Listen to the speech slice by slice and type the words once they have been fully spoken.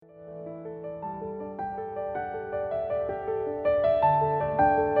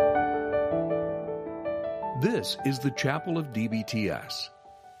This is the Chapel of DBTS.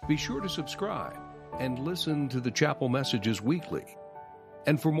 Be sure to subscribe and listen to the chapel messages weekly.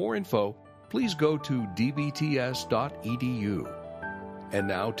 And for more info, please go to dbts.edu. And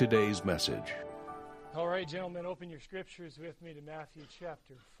now today's message. All right, gentlemen, open your scriptures with me to Matthew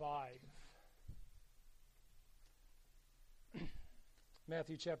chapter 5.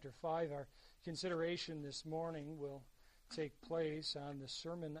 Matthew chapter 5, our consideration this morning will take place on the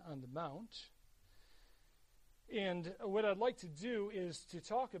Sermon on the Mount. And what I'd like to do is to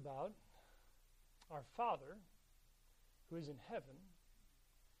talk about our Father who is in heaven,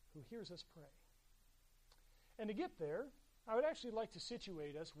 who hears us pray. And to get there, I would actually like to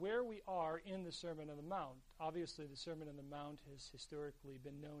situate us where we are in the Sermon on the Mount. Obviously, the Sermon on the Mount has historically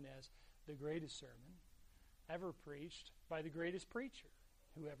been known as the greatest sermon ever preached by the greatest preacher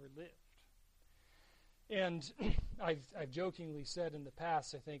who ever lived. And I've jokingly said in the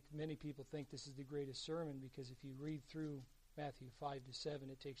past, I think many people think this is the greatest sermon because if you read through Matthew 5 to 7,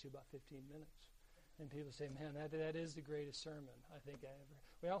 it takes you about 15 minutes. And people say, man, that is the greatest sermon I think I ever...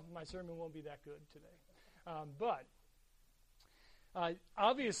 Well, my sermon won't be that good today. But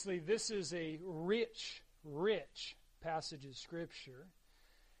obviously, this is a rich passage of Scripture.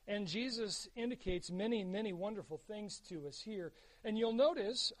 And Jesus indicates many, many wonderful things to us here. And you'll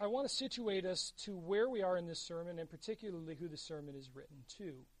notice, I want to situate us to where we are in this sermon, and particularly who the sermon is written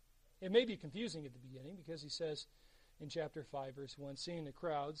to. It may be confusing at the beginning, because he says in chapter 5, verse 1, seeing the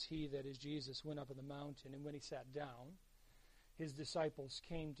crowds, he, that is Jesus, went up on the mountain, and when he sat down, his disciples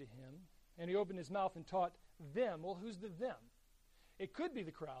came to him, and he opened his mouth and taught them. Well, who's the them? It could be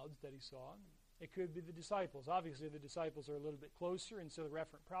the crowds that he saw. It could be the disciples. Obviously, the disciples are a little bit closer, and so the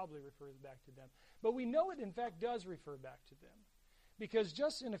referent probably refers back to them. But we know it, in fact, does refer back to them. Because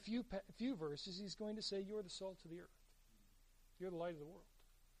just in a few verses, he's going to say, you're the salt of the earth. You're the light of the world.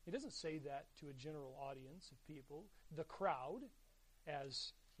 He doesn't say that to a general audience of people, the crowd,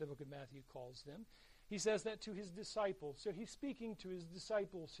 as the book of Matthew calls them. He says that to his disciples. So he's speaking to his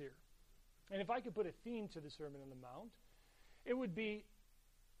disciples here. And if I could put a theme to the Sermon on the Mount, it would be,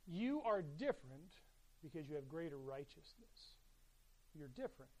 you are different because you have greater righteousness. You're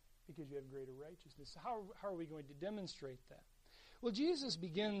different because you have greater righteousness. How are we going to demonstrate that? Well, Jesus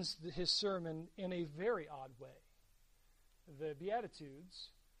begins his sermon in a very odd way. The Beatitudes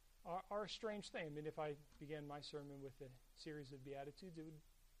are a strange thing. I mean, if I began my sermon with a series of Beatitudes,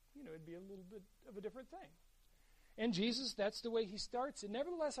 it'd be a little bit of a different thing. And Jesus, that's the way he starts. And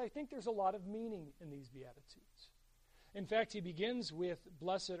nevertheless, I think there's a lot of meaning in these Beatitudes. In fact, he begins with,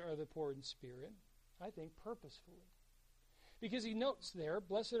 blessed are the poor in spirit, I think purposefully. Because he notes there,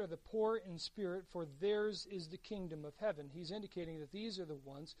 blessed are the poor in spirit, for theirs is the kingdom of heaven. He's indicating that these are the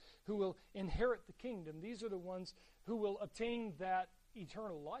ones who will inherit the kingdom. These are the ones who will obtain that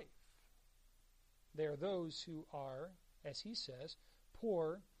eternal life. They are those who are, as he says,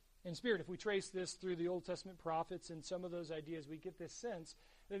 poor in spirit. If we trace this through the Old Testament prophets and some of those ideas, we get this sense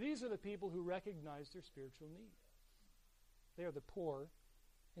that these are the people who recognize their spiritual need. They are the poor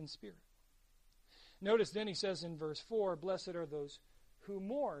in spirit. Notice then he says in verse 4, blessed are those who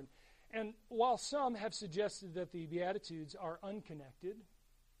mourn. And while some have suggested that the Beatitudes are unconnected,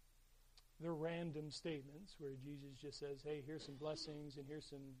 they're random statements where Jesus just says, hey, here's some blessings and here's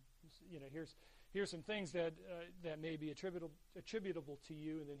some things that may be attributable to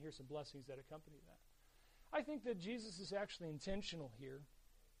you, and then here's some blessings that accompany that. I think that Jesus is actually intentional here.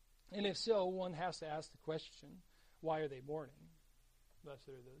 And if so, one has to ask the question, why are they mourning? Blessed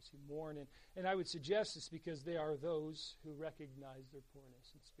are those who mourn. And I would suggest it's because they are those who recognize their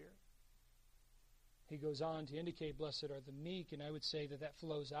poorness in spirit. He goes on to indicate, blessed are the meek, and I would say that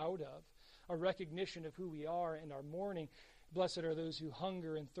flows out of a recognition of who we are and our mourning. Blessed are those who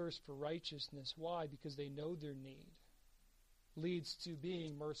hunger and thirst for righteousness. Why? Because they know their need. Leads to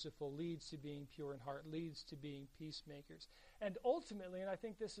being merciful, leads to being pure in heart, leads to being peacemakers. And ultimately, and I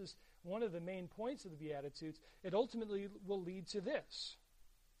think this is one of the main points of the Beatitudes, it ultimately will lead to this.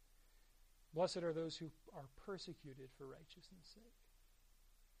 Blessed are those who are persecuted for righteousness' sake.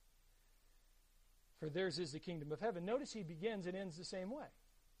 For theirs is the kingdom of heaven. Notice he begins and ends the same way.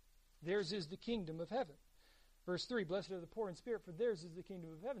 Theirs is the kingdom of heaven. Verse 3, blessed are the poor in spirit, for theirs is the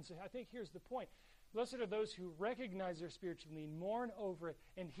kingdom of heaven. So I think here's the point. Blessed are those who recognize their spiritual need, mourn over it,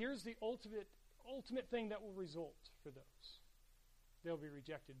 and here's the ultimate thing that will result for those. They'll be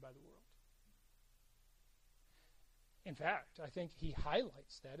rejected by the world. In fact, I think he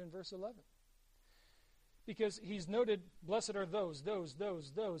highlights that in verse 11. Because he's noted, blessed are those,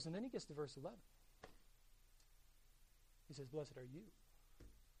 and then he gets to verse 11. He says, blessed are you.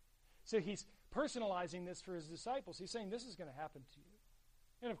 So he's personalizing this for his disciples. He's saying, this is going to happen to you.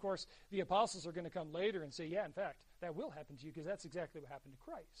 And of course, the apostles are going to come later and say, yeah, in fact, that will happen to you because that's exactly what happened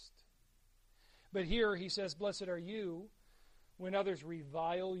to Christ. But here he says, blessed are you when others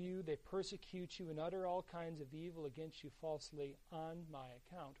revile you, they persecute you, and utter all kinds of evil against you falsely on my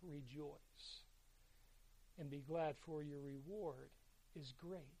account. Rejoice and be glad, for your reward is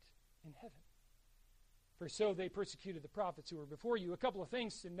great in heaven. For so they persecuted the prophets who were before you. A couple of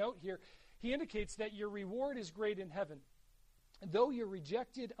things to note here. He indicates that your reward is great in heaven. Though you're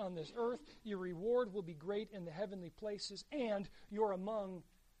rejected on this earth, your reward will be great in the heavenly places, and you're among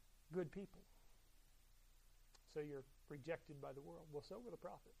good people. So you're rejected by the world. Well, so were the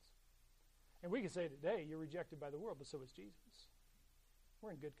prophets. And we can say today, you're rejected by the world, but so is Jesus.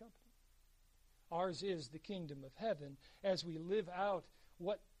 We're in good company. Ours is the kingdom of heaven as we live out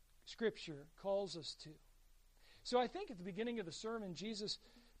what Scripture calls us to. So I think at the beginning of the sermon, Jesus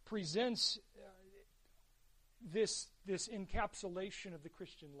presents this encapsulation of the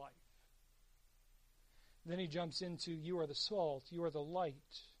Christian life. Then he jumps into, you are the salt, you are the light.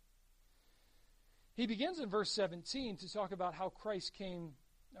 He begins in verse 17 to talk about how Christ came,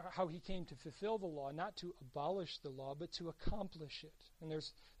 how he came to fulfill the law, not to abolish the law, but to accomplish it. And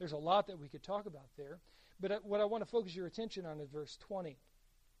there's a lot that we could talk about there. But what I want to focus your attention on is verse 20.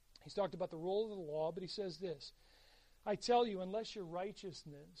 He's talked about the role of the law, but he says this, I tell you, unless your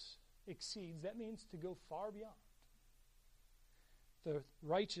righteousness exceeds, that means to go far beyond the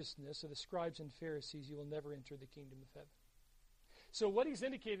righteousness of the scribes and Pharisees, you will never enter the kingdom of heaven. So what he's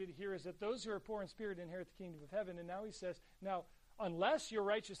indicated here is that those who are poor in spirit inherit the kingdom of heaven. And now he says, now, unless your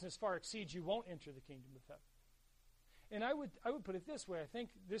righteousness far exceeds, you won't enter the kingdom of heaven. And I would put it this way. I think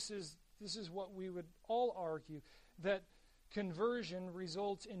this is what we would all argue, that conversion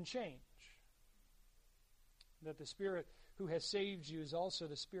results in change. That the Spirit who has saved you is also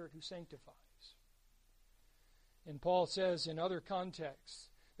the Spirit who sanctifies. And Paul says in other contexts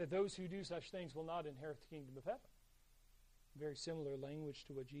that those who do such things will not inherit the kingdom of heaven. Very similar language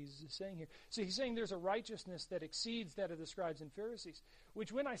to what Jesus is saying here. So he's saying there's a righteousness that exceeds that of the scribes and Pharisees,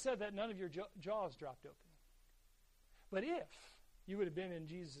 which when I said that, none of your jaws dropped open. But if you would have been in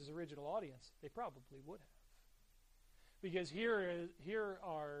Jesus' original audience, they probably would have. Because here's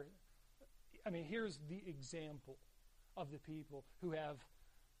the example of the people who have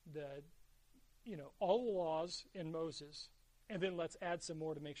all the laws in Moses, and then let's add some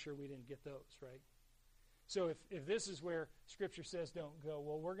more to make sure we didn't get those, right? So if this is where Scripture says don't go,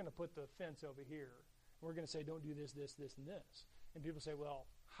 well, we're going to put the fence over here. We're going to say don't do this, this, this, and this. And people say, well,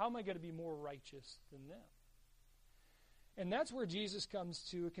 how am I going to be more righteous than them? And that's where Jesus comes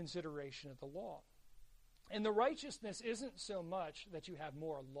to a consideration of the law. And the righteousness isn't so much that you have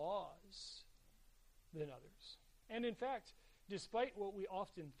more laws than others. And in fact, despite what we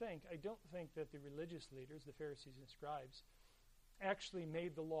often think, I don't think that the religious leaders, the Pharisees and scribes, actually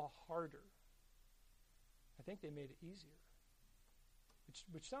made the law harder. I think they made it easier.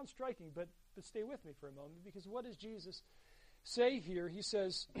 Which sounds striking, but stay with me for a moment, because what does Jesus say here? He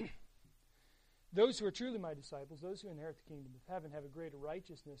says, those who are truly my disciples, those who inherit the kingdom of heaven, have a greater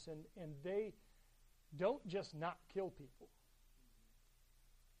righteousness, and they don't just not kill people.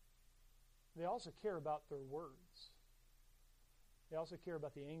 They also care about their words. They also care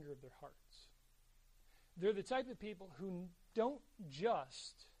about the anger of their hearts. They're the type of people who don't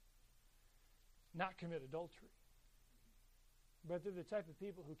just not commit adultery, but they're the type of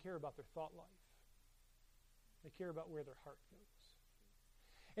people who care about their thought life. They care about where their heart goes.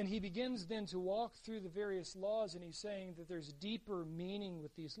 And he begins then to walk through the various laws, and he's saying that there's deeper meaning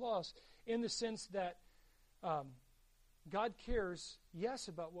with these laws in the sense that God cares, yes,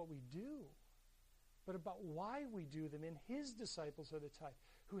 about what we do, but about why we do them. And his disciples are the type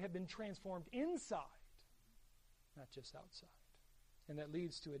who have been transformed inside, not just outside. And that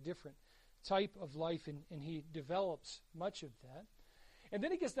leads to a different type of life, and he develops much of that. And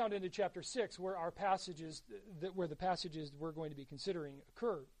then he gets down into chapter 6, where our passages, where the passages we're going to be considering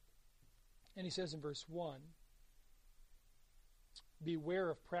occur. And he says in verse 1,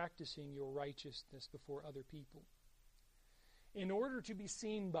 beware of practicing your righteousness before other people, in order to be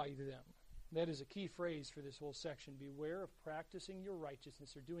seen by them. That is a key phrase for this whole section. Beware of practicing your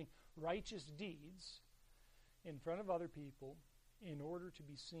righteousness, or doing righteous deeds in front of other people, in order to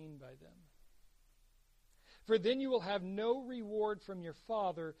be seen by them. For then you will have no reward from your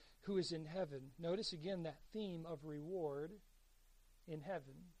Father who is in heaven. Notice again that theme of reward in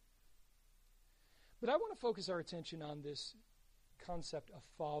heaven. But I want to focus our attention on this concept of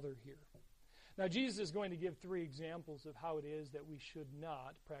Father here. Now, Jesus is going to give 3 examples of how it is that we should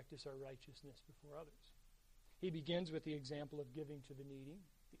not practice our righteousness before others. He begins with the example of giving to the needy,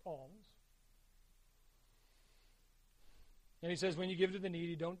 the alms. And he says, when you give to the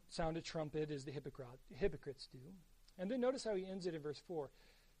needy, don't sound a trumpet as the hypocrites do. And then notice how he ends it in verse 4.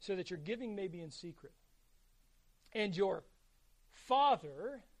 So that your giving may be in secret. And your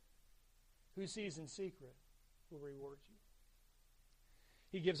Father, who sees in secret, will reward you.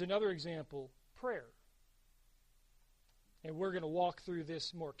 He gives another example, prayer. And we're going to walk through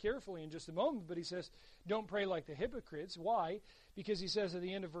this more carefully in just a moment, but he says, don't pray like the hypocrites. Why? Because he says at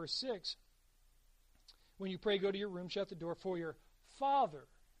the end of verse 6, when you pray, go to your room, shut the door, for your Father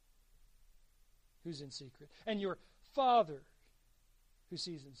who's in secret. And your Father who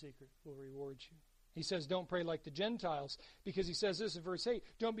sees in secret will reward you. He says, don't pray like the Gentiles, because he says this in verse 8,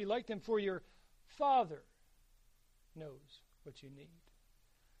 don't be like them, for your Father knows what you need.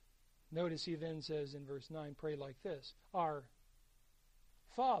 Notice he then says in verse 9, pray like this, our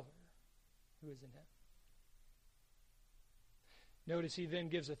Father who is in heaven. Notice he then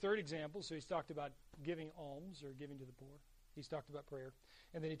gives a third example. So he's talked about giving alms or giving to the poor. He's talked about prayer.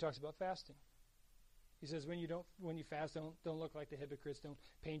 And then he talks about fasting. He says when you fast, don't look like the hypocrites. Don't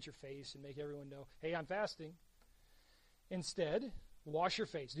paint your face and make everyone know, hey, I'm fasting. Instead, wash your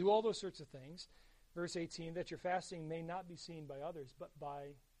face. Do all those sorts of things. Verse 18, that your fasting may not be seen by others, but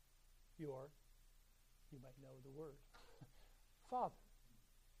by you might know the word, Father.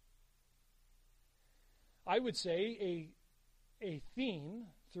 I would say a theme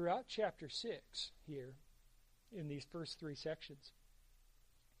throughout chapter 6 here in these first 3 sections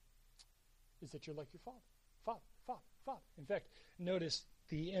is that you're like your Father. Father. In fact, notice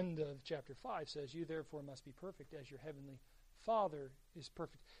the end of chapter 5 says, you therefore must be perfect as your heavenly Father is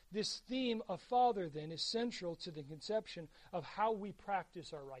perfect. This theme of Father then is central to the conception of how we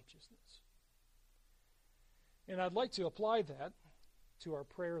practice our righteousness. And I'd like to apply that to our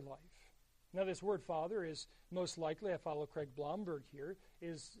prayer life. Now, this word Father is most likely, I follow Craig Blomberg here,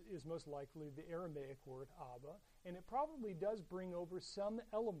 is most likely the Aramaic word Abba, and it probably does bring over some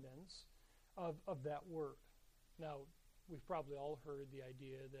elements of that word. Now, we've probably all heard the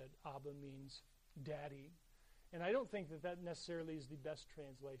idea that Abba means daddy, and I don't think that necessarily is the best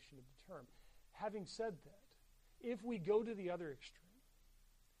translation of the term. Having said that, if we go to the other extreme,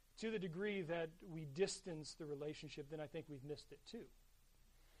 to the degree that we distance the relationship, then I think we've missed it too.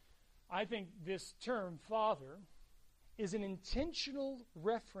 I think this term, Father, is an intentional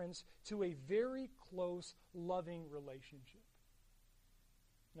reference to a very close, loving relationship.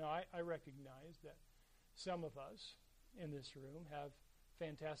 Now, I recognize that some of us in this room have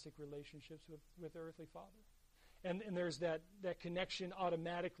fantastic relationships with earthly Father. And there's that connection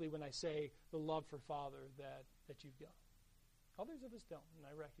automatically when I say the love for Father that you've got. Others of us don't, and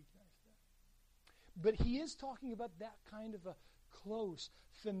I recognize that. But he is talking about that kind of a close,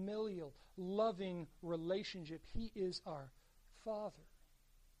 familial, loving relationship. He is our Father.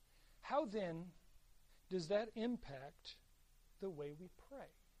 How then does that impact the way we pray?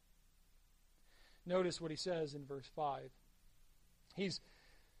 Notice what he says in verse 5. He's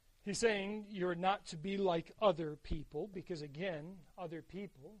saying you're not to be like other people, because again, other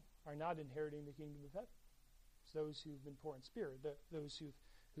people are not inheriting the kingdom of heaven. It's those who've been poor in spirit, those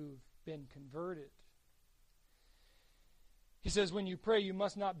who've been converted. He says when you pray, you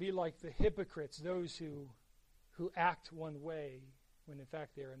must not be like the hypocrites, those who act one way when in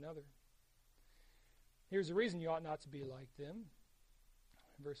fact they're another. Here's the reason you ought not to be like them.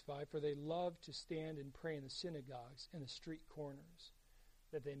 Verse 5, for they love to stand and pray in the synagogues and the street corners,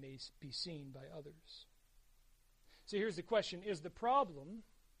 that they may be seen by others. So here's the question. Is the problem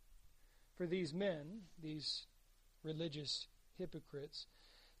for these men, these religious hypocrites,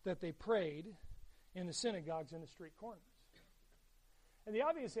 that they prayed in the synagogues and the street corners? And the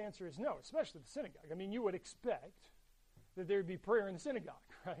obvious answer is no, especially the synagogue. I mean, you would expect that there would be prayer in the synagogue,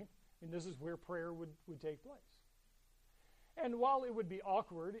 right? And this is where prayer would take place. And while it would be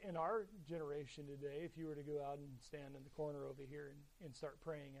awkward in our generation today if you were to go out and stand in the corner over here and start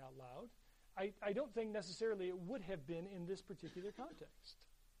praying out loud, I don't think necessarily it would have been in this particular context.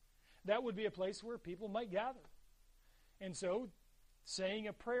 That would be a place where people might gather. And so saying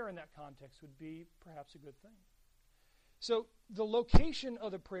a prayer in that context would be perhaps a good thing. So the location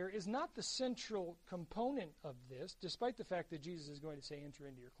of the prayer is not the central component of this, despite the fact that Jesus is going to say, enter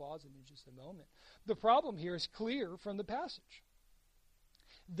into your closet in just a moment. The problem here is clear from the passage.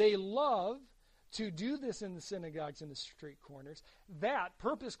 They love to do this in the synagogues and the street corners. That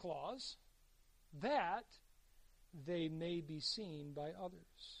purpose clause, that they may be seen by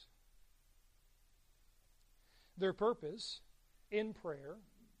others. Their purpose in prayer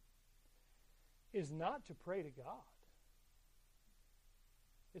is not to pray to God.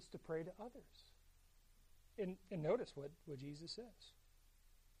 It's to pray to others. And notice what Jesus says.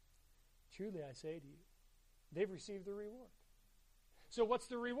 Truly I say to you, they've received the reward. So what's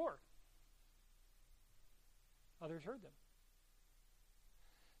the reward? Others heard them.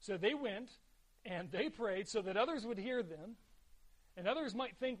 So they went and they prayed so that others would hear them and others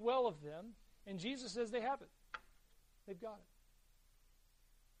might think well of them. And Jesus says they have it. They've got it.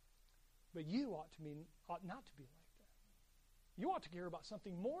 But you ought not to be like that. You ought to care about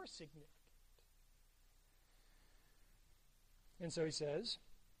something more significant. And so he says,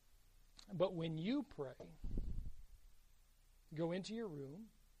 but when you pray, go into your room,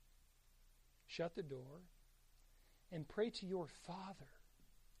 shut the door, and pray to your Father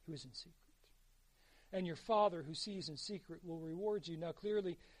who is in secret. And your Father who sees in secret will reward you. Now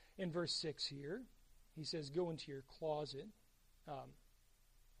clearly in verse 6 here, he says go into your closet,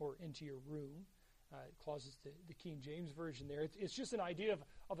 or into your room. Closet's the King James Version there. It's just an idea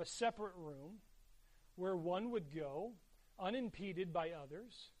of a separate room where one would go unimpeded by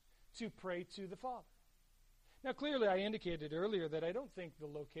others to pray to the Father. Now clearly I indicated earlier that I don't think the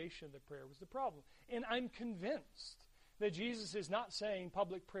location of the prayer was the problem. And I'm convinced that Jesus is not saying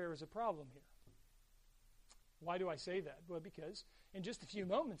public prayer is a problem here. Why do I say that? Well, because in just a few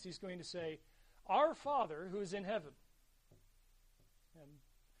moments he's going to say, Our Father who is in heaven. And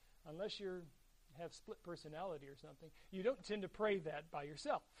unless you have split personality or something, you don't tend to pray that by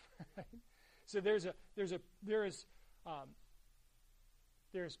yourself. Right? So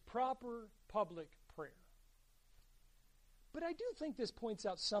there's proper public prayer. But I do think this points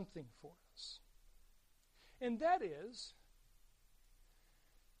out something for us. And that is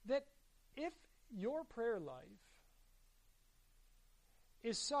that if your prayer life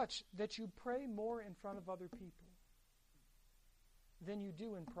is such that you pray more in front of other people than you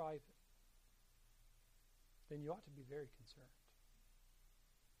do in private, then you ought to be very concerned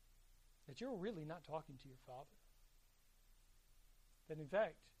that you're really not talking to your Father. That in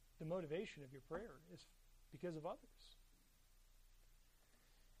fact, the motivation of your prayer is because of others.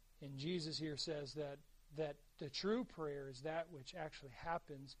 And Jesus here says that the true prayer is that which actually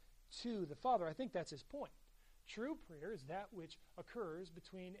happens to the Father. I think that's his point. True prayer is that which occurs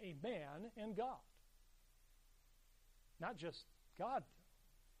between a man and God. Not just God,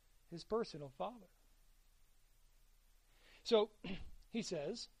 his personal Father. So, he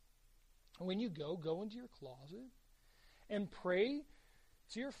says, when you go into your closet and pray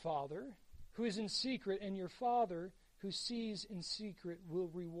to your Father who is in secret, and your Father who sees in secret will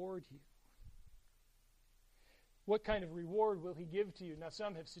reward you. What kind of reward will he give to you? Now,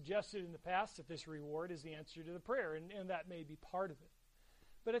 some have suggested in the past that this reward is the answer to the prayer, and that may be part of it.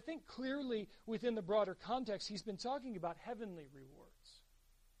 But I think clearly within the broader context, he's been talking about heavenly rewards.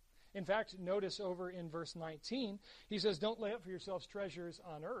 In fact, notice over in verse 19, he says, don't lay up for yourselves treasures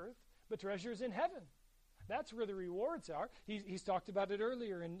on earth, but treasures in heaven. That's where the rewards are. He's talked about it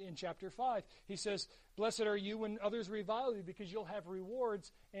earlier in chapter 5. He says, blessed are you when others revile you, because you'll have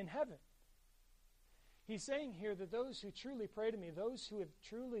rewards in heaven. He's saying here that those who truly pray to me, those who have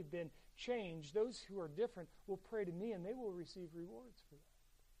truly been changed, those who are different, will pray to me, and they will receive rewards for that.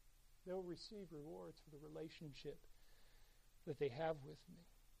 They'll receive rewards for the relationship that they have with me.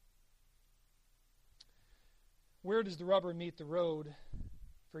 Where does the rubber meet the road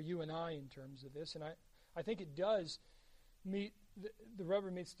for you and I in terms of this? And I think it does meet, the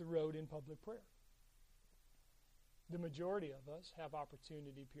rubber meets the road in public prayer. The majority of us have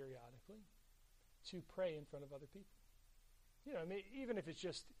opportunity periodically to pray in front of other people. You know, I mean, even if it's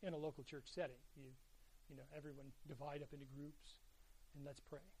just in a local church setting, you know, everyone divide up into groups and let's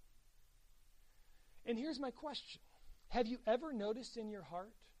pray. And here's my question. Have you ever noticed in your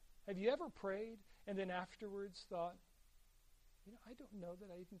heart, have you ever prayed and then afterwards thought, you know, I don't know that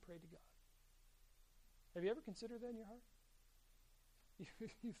I even prayed to God? Have you ever considered that in your heart?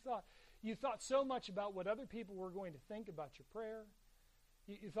 You thought so much about what other people were going to think about your prayer.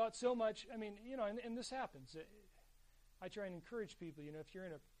 You thought so much, I mean, you know, and this happens. I try and encourage people, you know, if you're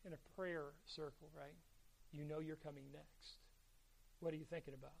in a prayer circle, right, you know you're coming next. What are you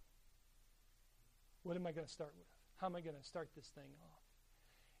thinking about? What am I going to start with? How am I going to start this thing off?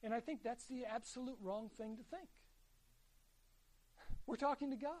 And I think that's the absolute wrong thing to think. We're talking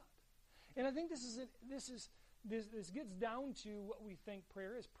to God. And I think this gets down to what we think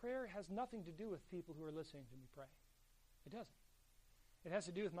prayer is. Prayer has nothing to do with people who are listening to me pray. It doesn't. It has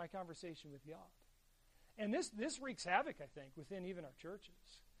to do with my conversation with God. And this wreaks havoc, I think, within even our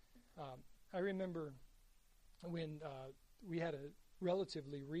churches. I remember when we had a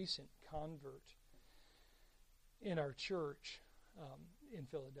relatively recent convert in our church in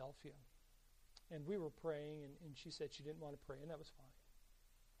Philadelphia. And we were praying, and she said she didn't want to pray, and that was fine.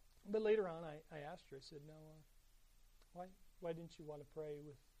 But later on, I asked her, I said, no, why didn't you want to pray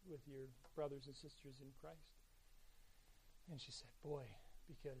with your brothers and sisters in Christ? And she said, boy,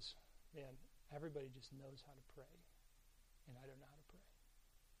 because, man, everybody just knows how to pray, and I don't know how to pray.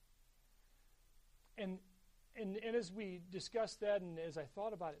 And as we discussed that, and as I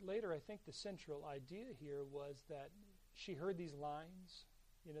thought about it later, I think the central idea here was that she heard these lines,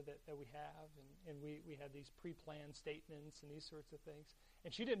 that we have, and we had these pre-planned statements and these sorts of things.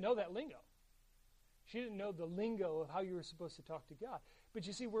 And she didn't know that lingo. She didn't know the lingo of how you were supposed to talk to God. But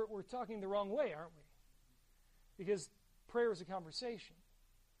you see, we're talking the wrong way, aren't we? Because prayer is a conversation.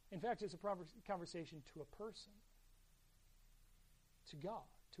 In fact, it's a conversation to a person, to God,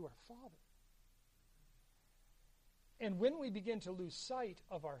 to our Father. And when we begin to lose sight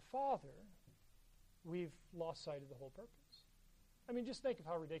of our Father, we've lost sight of the whole purpose. I mean, just think of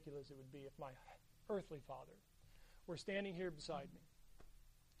how ridiculous it would be if my earthly father were standing here beside me.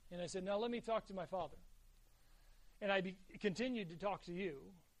 And I said, now let me talk to my Father. And I continued to talk to you,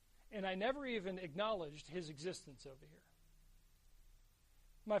 and I never even acknowledged his existence over here.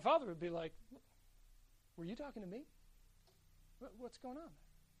 My Father would be like, were you talking to me? What's going on?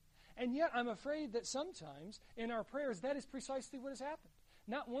 And yet I'm afraid that sometimes in our prayers that is precisely what has happened.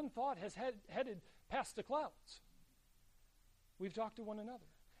 Not one thought has headed past the clouds. We've talked to one another.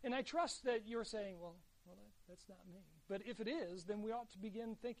 And I trust that you're saying, well, that's not me. But if it is, then we ought to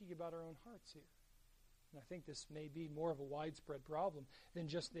begin thinking about our own hearts here. And I think this may be more of a widespread problem than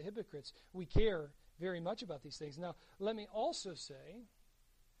just the hypocrites. We care very much about these things. Now, let me also say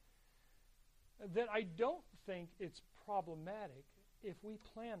that I don't think it's problematic if we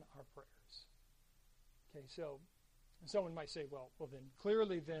plan our prayers. Okay, so someone might say, well, then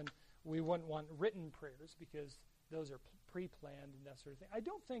clearly then we wouldn't want written prayers because those are pre-planned and that sort of thing. I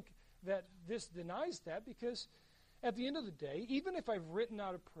don't think that this denies that, because at the end of the day, even if I've written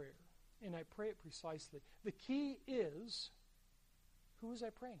out a prayer and I pray it precisely, the key is, who was I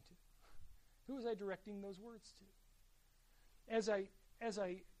praying to? Who was I directing those words to? As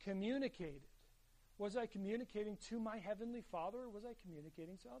I communicated, was I communicating to my Heavenly Father, or was I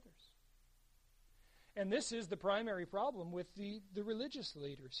communicating to others? And this is the primary problem with the religious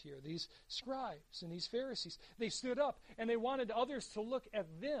leaders here, these scribes and these Pharisees. They stood up and they wanted others to look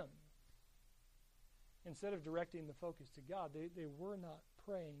at them. Instead of directing the focus to God, they were not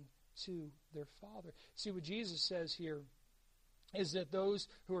praying to their Father. See, what Jesus says here is that those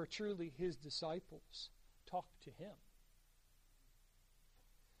who are truly His disciples talk to Him.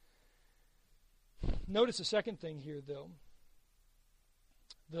 Notice the second thing here, though.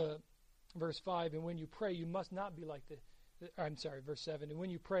 The verse 5, and when you pray, you must not be like verse 7, and when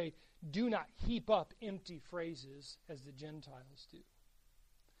you pray, do not heap up empty phrases as the Gentiles do,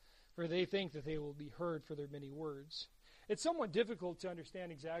 for they think that they will be heard for their many words. It's somewhat difficult to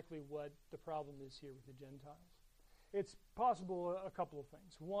understand exactly what the problem is here with the Gentiles. It's possible a couple of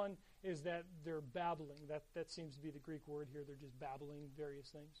things. One is that they're babbling. That seems to be the Greek word here. They're just babbling various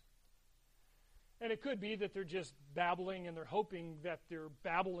things. And it could be that they're just babbling and they're hoping that their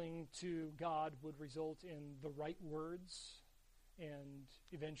babbling to God would result in the right words and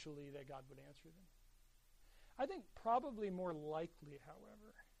eventually that God would answer them. I think probably more likely,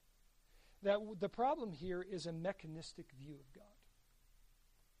 however, that the problem here is a mechanistic view of God.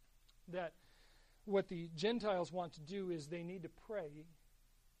 That what the Gentiles want to do is they need to pray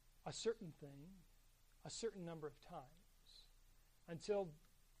a certain thing a certain number of times until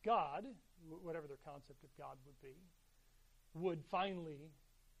God, whatever their concept of God would be, would finally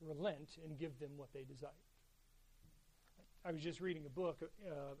relent and give them what they desired. I was just reading a book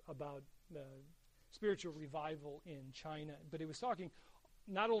about spiritual revival in China, but it was talking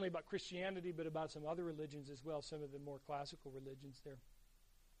not only about Christianity, but about some other religions as well, some of the more classical religions there.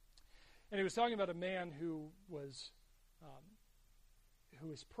 And he was talking about a man who was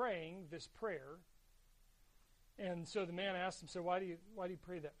praying this prayer. And so the man asked him, so why do you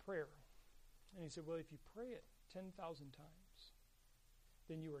pray that prayer? And he said, well, if you pray it 10,000 times,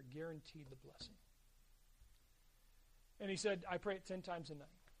 then you are guaranteed the blessing. And he said, I pray it 10 times a night.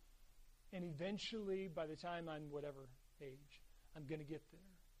 And eventually, by the time I'm whatever age, I'm going to get there,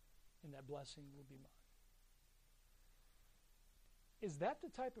 and that blessing will be mine. Is that the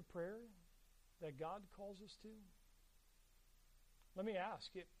type of prayer that God calls us to? Let me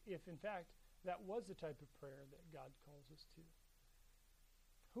ask, if in fact that was the type of prayer that God calls us to,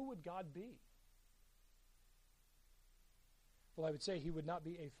 who would God be? Well, I would say He would not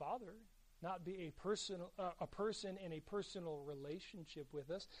be a father, not be a person in a personal relationship with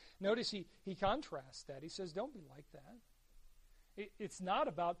us. Notice he contrasts that. He says, don't be like that. It's not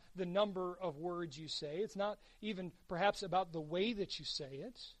about the number of words you say. It's not even perhaps about the way that you say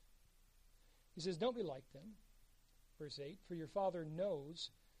it. He says, don't be like them. Verse 8, for your Father knows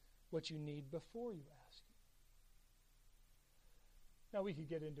what you need before you ask Now, we could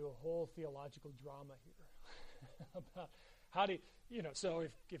get into a whole theological drama here about how do so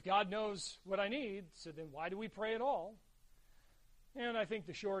if God knows what I need, so then why do we pray at all? And I think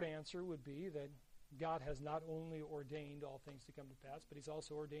the short answer would be that God has not only ordained all things to come to pass, but he's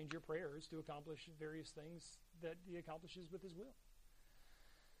also ordained your prayers to accomplish various things that he accomplishes with his will.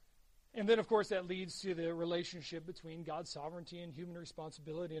 And then, of course, that leads to the relationship between God's sovereignty and human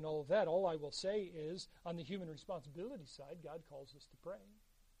responsibility and all of that. All I will say is, on the human responsibility side, God calls us to pray.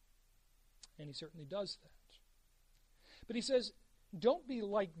 And he certainly does that. But he says, don't be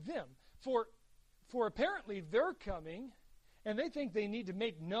like them. For apparently they're coming, and they think they need to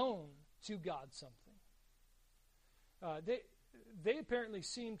make known to God something. They apparently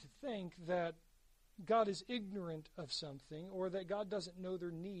seem to think that God is ignorant of something, or that God doesn't know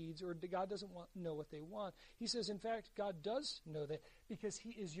their needs, or that God doesn't know what they want. He says, in fact, God does know that because he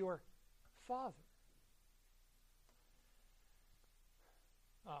is your Father.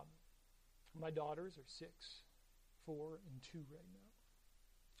 My daughters are 6, 4, and 2 right now.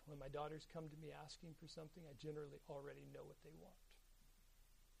 When my daughters come to me asking for something, I generally already know what they want.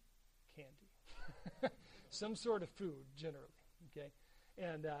 Candy. Some sort of food, generally. Okay?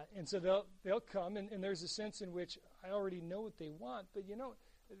 And so they'll come, and there's a sense in which I already know what they want, but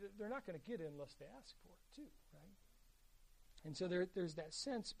they're not going to get it unless they ask for it too, right? And so there's that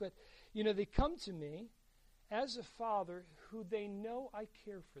sense, but they come to me as a father who they know I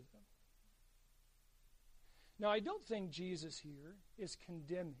care for them. Now, I don't think Jesus here is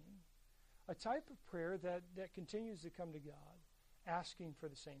condemning a type of prayer that continues to come to God asking for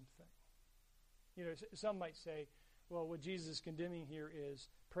the same thing. Some might say, well, what Jesus is condemning here is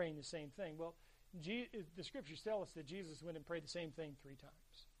praying the same thing. Well, the scriptures tell us that Jesus went and prayed the same thing 3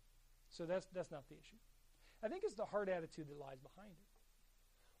 times. So that's not the issue. I think it's the heart attitude that lies behind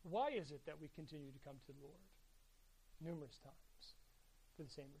it. Why is it that we continue to come to the Lord numerous times for the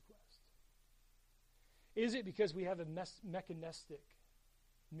same request? Is it because we have a mechanistic,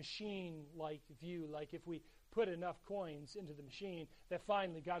 machine-like view, like if we put enough coins into the machine, that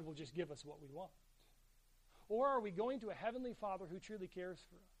finally God will just give us what we want? Or are we going to a heavenly Father who truly cares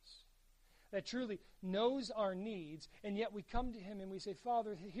for us, that truly knows our needs, and yet we come to him and we say,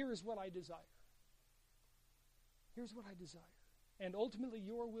 Father, here is what I desire. Here's what I desire. And ultimately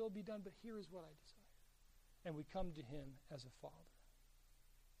your will be done, but here is what I desire. And we come to him as a Father.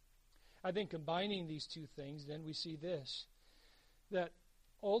 I think combining these two things, then we see this, that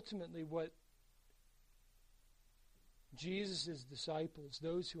ultimately what Jesus' disciples,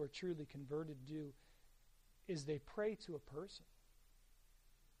 those who are truly converted, do is they pray to a person.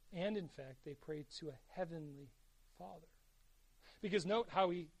 And in fact, they pray to a heavenly Father. Because note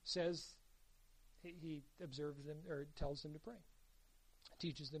how he says, he observes them, or tells them to pray.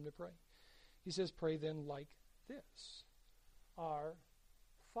 Teaches them to pray. He says, pray then like this. Our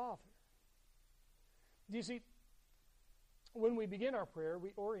Father. Do you see, when we begin our prayer,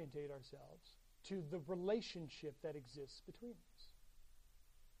 we orientate ourselves to the relationship that exists between us.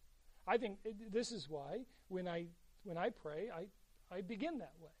 I think this is why when I pray, I begin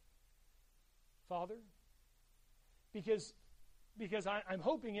that way. Father, because I'm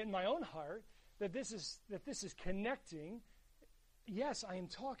hoping in my own heart that this is connecting. Yes, I am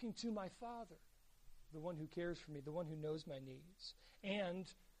talking to my Father, the one who cares for me, the one who knows my needs, and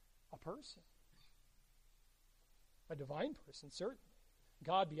a person. A divine person, certainly.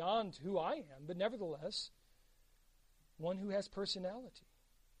 God beyond who I am, but nevertheless, one who has personality.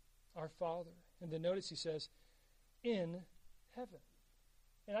 Our Father. And then notice he says, in heaven.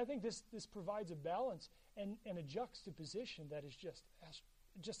 And I think this provides a balance and a juxtaposition that is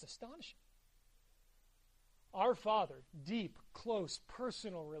just astonishing. Our Father, deep, close,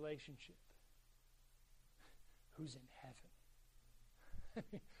 personal relationship. Who's in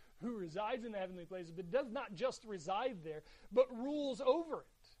heaven? Who resides in the heavenly places, but does not just reside there, but rules over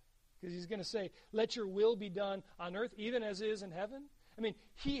it. Because he's going to say, let your will be done on earth, even as it is in heaven. I mean,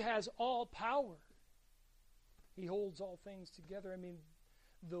 he has all power. He holds all things together. I mean,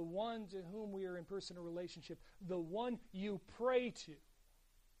 the one to whom we are in personal relationship, the one you pray to,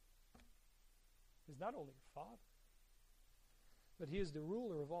 is not only your Father, but he is the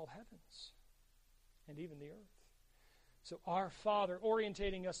ruler of all heavens and even the earth. So our Father,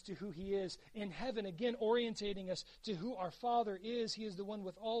 orientating us to who he is. In heaven, again, orientating us to who our Father is. He is the one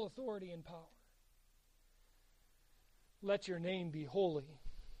with all authority and power. Let your name be holy.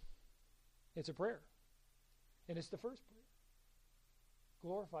 It's a prayer. And it's the first prayer.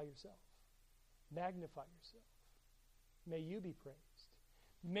 Glorify yourself. Magnify yourself. May you be praised.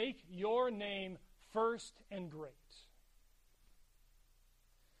 Make your name first and great.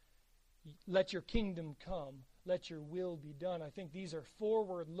 Let your kingdom come. let your will be done. I think these are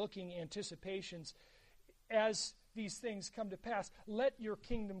forward-looking anticipations as these things come to pass. Let your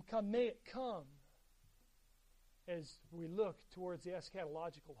kingdom come. May it come as we look towards the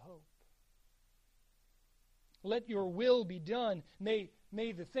eschatological hope. Let your will be done. May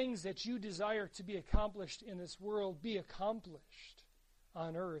the things that you desire to be accomplished in this world be accomplished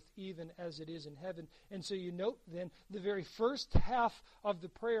on earth, even as it is in heaven. And so you note then, the very first half of the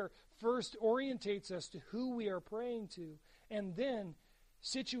prayer first orientates us to who we are praying to, and then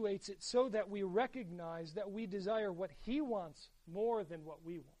situates it so that we recognize that we desire what He wants more than what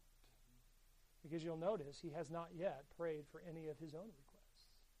we want. Because you'll notice He has not yet prayed for any of His own requests,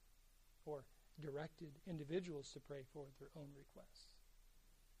 or directed individuals to pray for their own requests.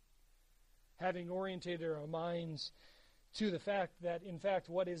 Having orientated our minds to the fact that, in fact,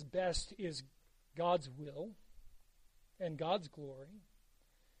 what is best is God's will and God's glory,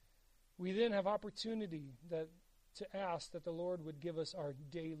 we then have opportunity to ask that the Lord would give us our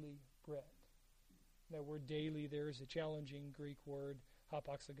daily bread. That word daily there is a challenging Greek word,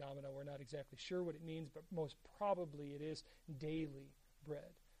 hapaxagomena. We're not exactly sure what it means, but most probably it is daily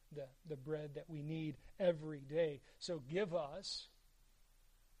bread, the bread that we need every day. So give us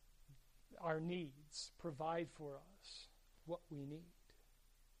our needs, provide for us what we need.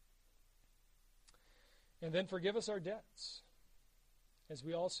 And then forgive us our debts. As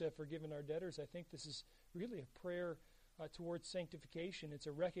we also have forgiven our debtors, I think this is really a prayer towards sanctification. It's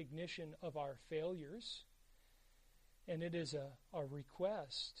a recognition of our failures, and it is a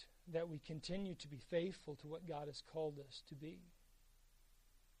request that we continue to be faithful to what God has called us to be.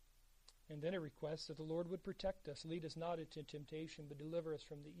 And then a request that the Lord would protect us, lead us not into temptation, but deliver us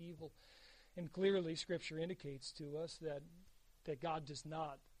from the evil. And clearly, Scripture indicates to us that God does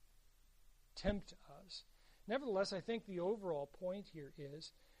not tempt us. Nevertheless, I think the overall point here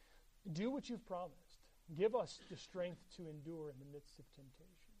is, do what you've promised. Give us the strength to endure in the midst of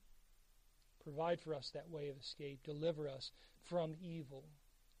temptation. Provide for us that way of escape. Deliver us from evil,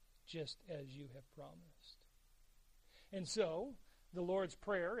 just as you have promised. And so, the Lord's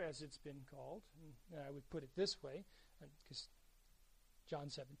Prayer, as it's been called, and I would put it this way, because John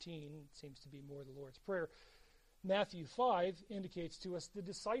 17 seems to be more the Lord's Prayer. Matthew 5 indicates to us the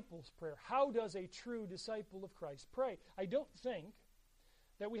disciples' prayer. How does a true disciple of Christ pray? I don't think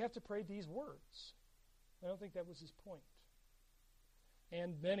that we have to pray these words. I don't think that was his point.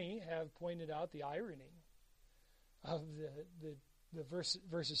 And many have pointed out the irony of the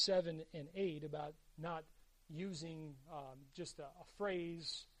verses 7 and 8 about not using just a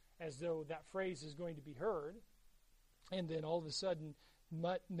phrase as though that phrase is going to be heard, and then all of a sudden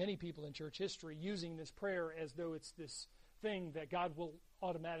many people in church history using this prayer as though it's this thing that God will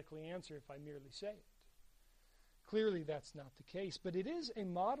automatically answer if I merely say it. Clearly that's not the case, but it is a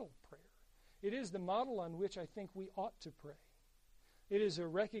model prayer. It is the model on which I think we ought to pray. It is a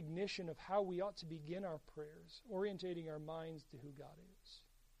recognition of how we ought to begin our prayers, orientating our minds to who God is.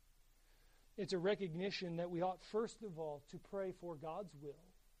 It's a recognition that we ought first of all to pray for God's will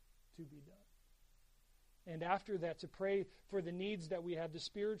to be done. And after that, to pray for the needs that we have, the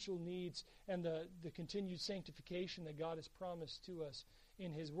spiritual needs and the continued sanctification that God has promised to us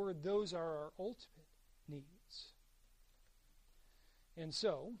in His Word. Those are our ultimate needs. And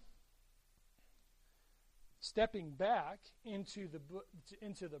so, stepping back into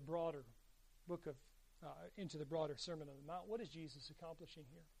the broader Sermon on the Mount, what is Jesus accomplishing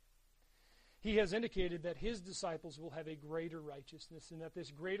here? He has indicated that His disciples will have a greater righteousness, and that this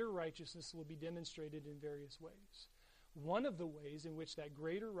greater righteousness will be demonstrated in various ways. One of the ways in which that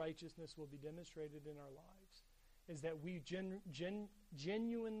greater righteousness will be demonstrated in our lives is that we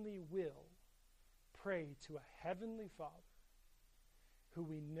genuinely will pray to a heavenly Father who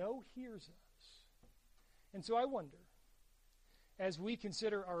we know hears us. And so I wonder, as we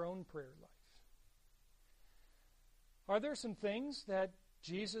consider our own prayer life, are there some things that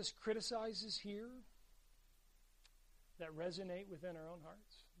Jesus criticizes here that resonate within our own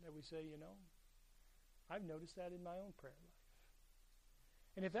hearts? That we say, I've noticed that in my own prayer life.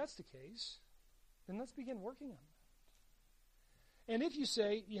 And if that's the case, then let's begin working on that. And if you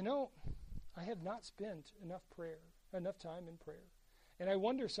say, I have not spent enough time in prayer, and I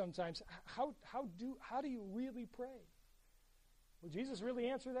wonder sometimes, how do you really pray? Well, Jesus really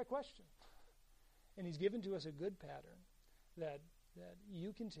answered that question. And He's given to us a good pattern that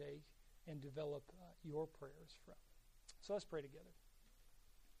you can take and develop your prayers from. So let's pray together.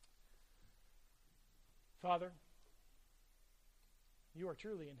 Father, You are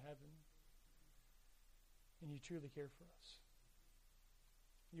truly in heaven, and You truly care for us.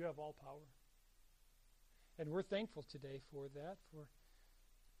 You have all power. And we're thankful today for that, for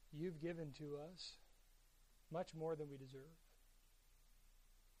You've given to us much more than we deserve.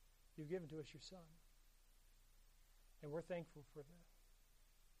 You've given to us your Son. And we're thankful for that.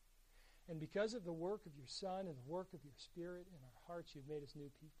 And because of the work of your Son and the work of your Spirit in our hearts, you've made us new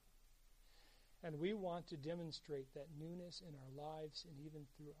people. And we want to demonstrate that newness in our lives and even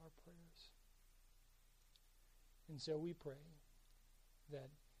through our prayers. And so we pray that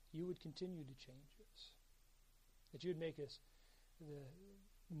you would continue to change us, that you would make us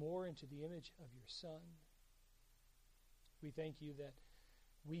more into the image of your Son. We thank you that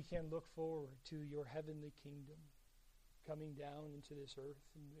we can look forward to your heavenly kingdom coming down into this earth,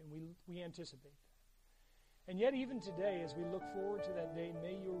 and we anticipate that. And yet even today, as we look forward to that day,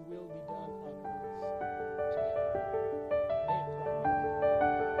 may your will be done on earth today. May it primarily.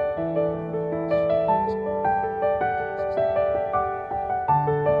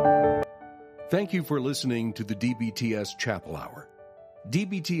 Thank you for listening to the DBTS Chapel Hour.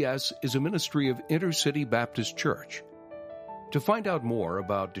 DBTS is a ministry of Intercity Baptist Church. To find out more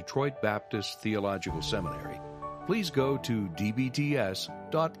about Detroit Baptist Theological Seminary, please go to dbts.edu.